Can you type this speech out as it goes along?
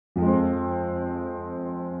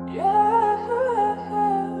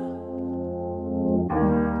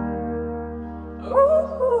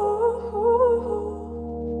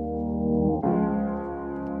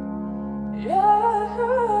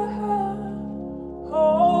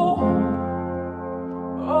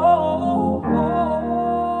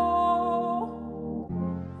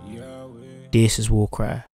This is War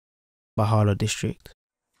Cry by Harlow District.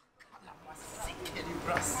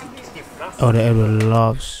 Elder Edward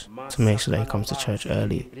loves to make sure that he comes to church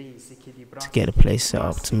early, to get the place set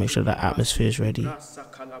up, to make sure that atmosphere is ready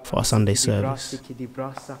for our Sunday service.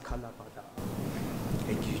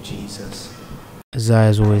 Thank you, Jesus.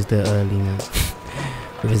 Isaiah's always there early, man,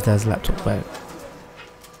 with his dad's laptop bag.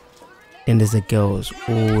 Then there's the girls,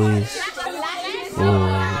 always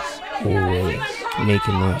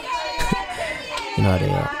making noise. You know how they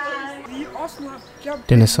are.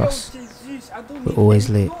 Then it's us. We're always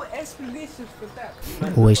late.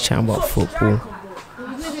 Always chatting about football.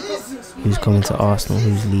 Who's coming to Arsenal,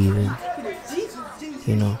 who's leaving.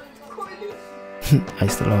 You know. I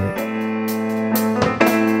used to love it.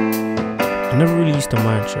 I never really used to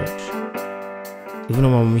mind church. Even though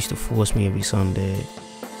my mum used to force me every Sunday,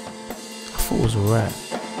 I thought it was alright.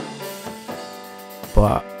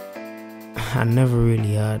 But I never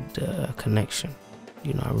really had a connection.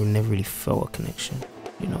 You know, I never really felt a connection.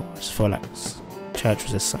 You know, I just felt like church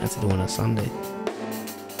was just something to do on a Sunday.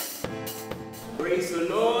 Praise the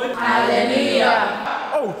Lord.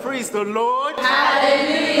 Hallelujah. Oh, praise the Lord.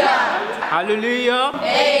 Hallelujah. Hallelujah.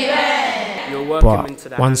 Amen. You're welcome into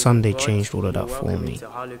the one house of Sunday God. changed all of that You're for welcome me. into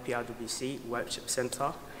Harlow PRWC Worship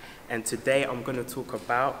Center, and today I'm going to talk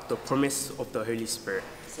about the promise of the Holy Spirit.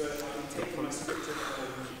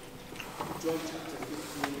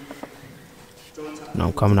 Now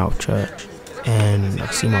I'm coming out of church and I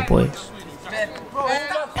see my boys.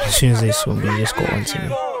 As soon as they saw me, they just got onto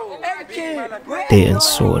me. They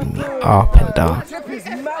insulted me up and down.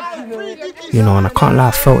 You know, and I can't lie,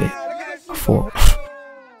 I felt it. I thought,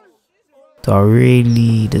 do I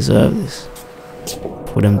really deserve this?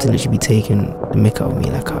 For them to literally be taking the mick out of me,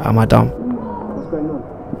 like, am I dumb?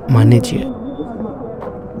 Am I an idiot?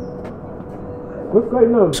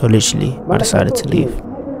 So literally, I decided to leave.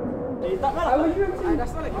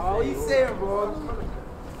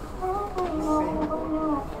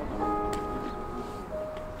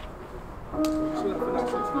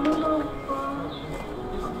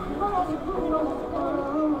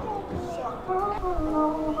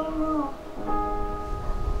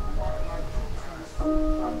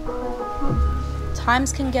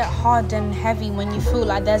 Times can get hard and heavy when you feel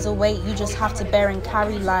like there's a weight you just have to bear and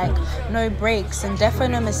carry, like no breaks and definitely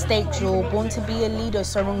no mistakes. You're born to be a leader,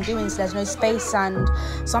 so wrongdoings there's no space, and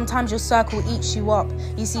sometimes your circle eats you up.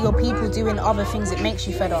 You see your people doing other things, it makes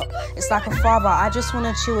you fed up. It's like a father, I just want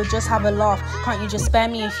to chill, just have a laugh. Can't you just spare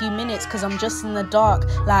me a few minutes, cause I'm just in the dark.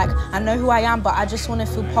 Like I know who I am, but I just want to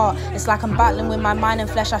feel part. It's like I'm battling with my mind and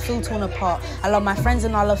flesh, I feel torn apart. I love my friends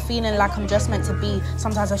and I love feeling like I'm just meant to be.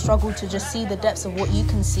 Sometimes I struggle to just see the depths of what you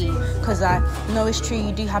can see, cause I know it's true,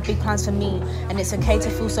 you do have big plans for me, and it's okay to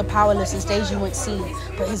feel so powerless, there's days you won't see,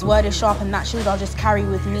 but his word is sharp and that shield I'll just carry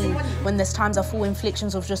with me. When there's times I fall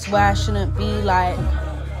inflictions of just where I shouldn't be, like,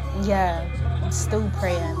 yeah, I'm still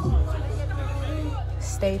praying,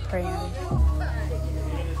 stay praying.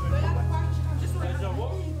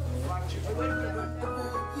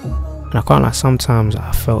 And I can't lie, sometimes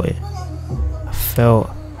I felt it. I felt,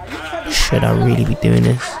 should I really be doing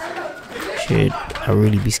this? Should I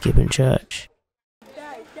really be skipping church?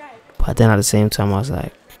 But then at the same time I was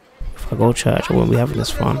like, if I go to church I won't be having this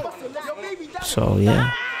fun. So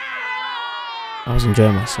yeah, I was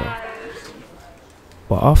enjoying myself.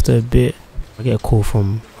 But after a bit I get a call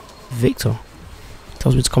from Victor. He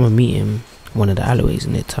tells me to come and meet him in one of the alleyways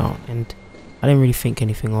in their town, and I didn't really think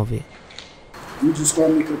anything of it. You just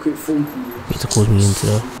gotta make a quick phone call. Victor calls me into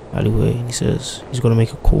the alleyway and he says he's gonna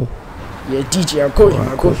make a call. Yeah, DJ, I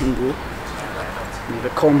got him, bro. The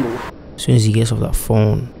combo. As soon as he gets off that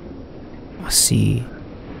phone, I see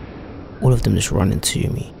all of them just running to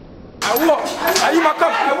me.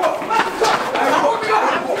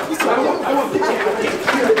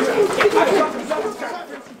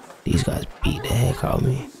 These guys beat the heck out of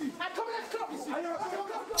me.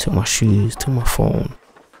 Took my shoes, took my phone,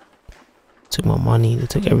 took my money, they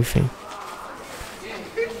took everything.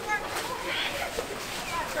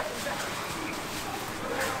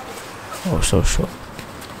 I was so shocked.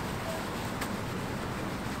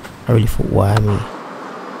 I really thought, why me?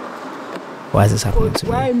 Why is this happening to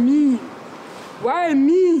me? Why me? Why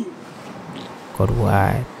me? God,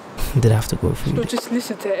 why did I have to go through this? Just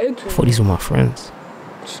listen to Edwin. I thought these were my friends.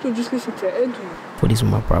 Just listen to Edwin. I thought these were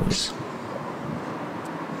my brothers.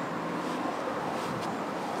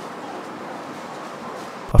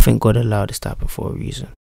 I think God allowed this to happen for a reason.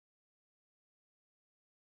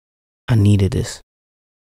 I needed this.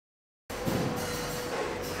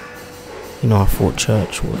 You know, I thought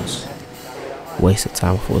church was a waste of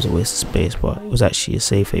time, I thought it was a waste of space, but it was actually a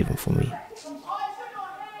safe haven for me.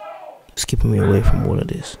 Skip keeping me away from all of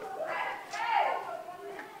this.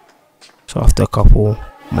 So after a couple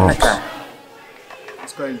months,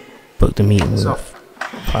 What's going? booked a meeting with What's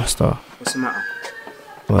pastor. What's the matter?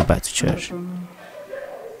 I went back to church.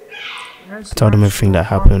 I told him everything that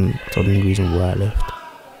happened. I told him the reason why I left.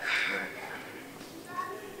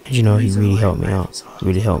 And you know, he really helped me out. He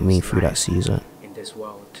really helped me through that season. In this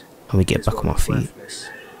world, And we get back on my feet.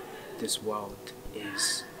 This world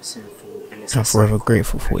is sinful, and I'm forever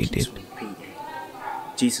grateful for what he did.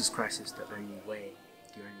 Jesus Christ is the only way,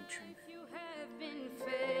 the only truth.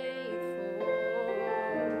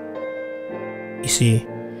 You see,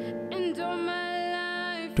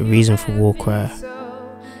 the reason for War Cry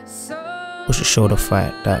was to show the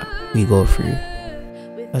fight that we go through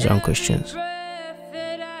as young Christians.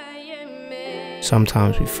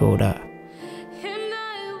 Sometimes we feel that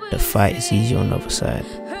the fight is easy on the other side,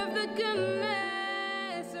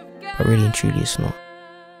 but really and truly it's not.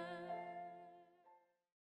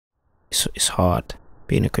 It's hard.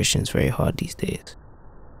 Being a Christian is very hard these days,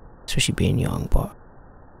 especially being young, but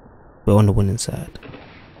we're on the winning side.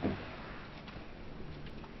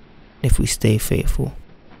 If we stay faithful,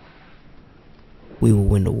 we will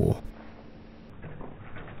win the war.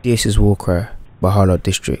 This is War Cry by Harlow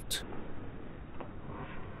District.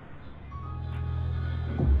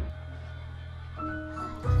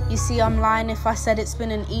 You see, I'm lying if I said it's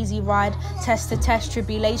been an easy ride. Test to test,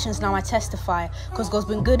 tribulations, now I testify. Cause God's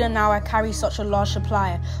been good and now I carry such a large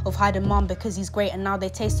supply of hide and mum because he's great and now they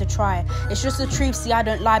taste to try. It's just the truth, see I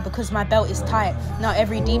don't lie because my belt is tight. Now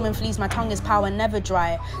every demon flees, my tongue is power, never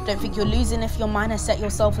dry. Don't think you're losing if your mind has set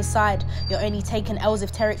yourself aside. You're only taking L's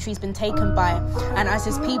if territory's been taken by. And as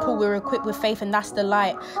his people, we're equipped with faith and that's the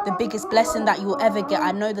light. The biggest blessing that you'll ever get,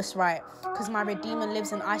 I know that's right. Cause my Redeemer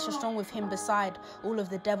lives and I shall strong with him beside. All of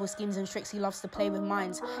the devil's schemes and tricks, he loves to play with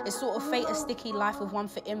minds. It's sort of fate, a sticky life with one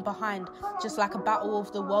foot in behind. Just like a battle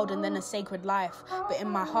of the world and then a sacred life. But in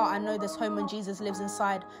my heart I know there's home when Jesus lives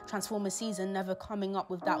inside. Transformers season, never coming up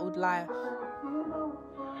with that old lie.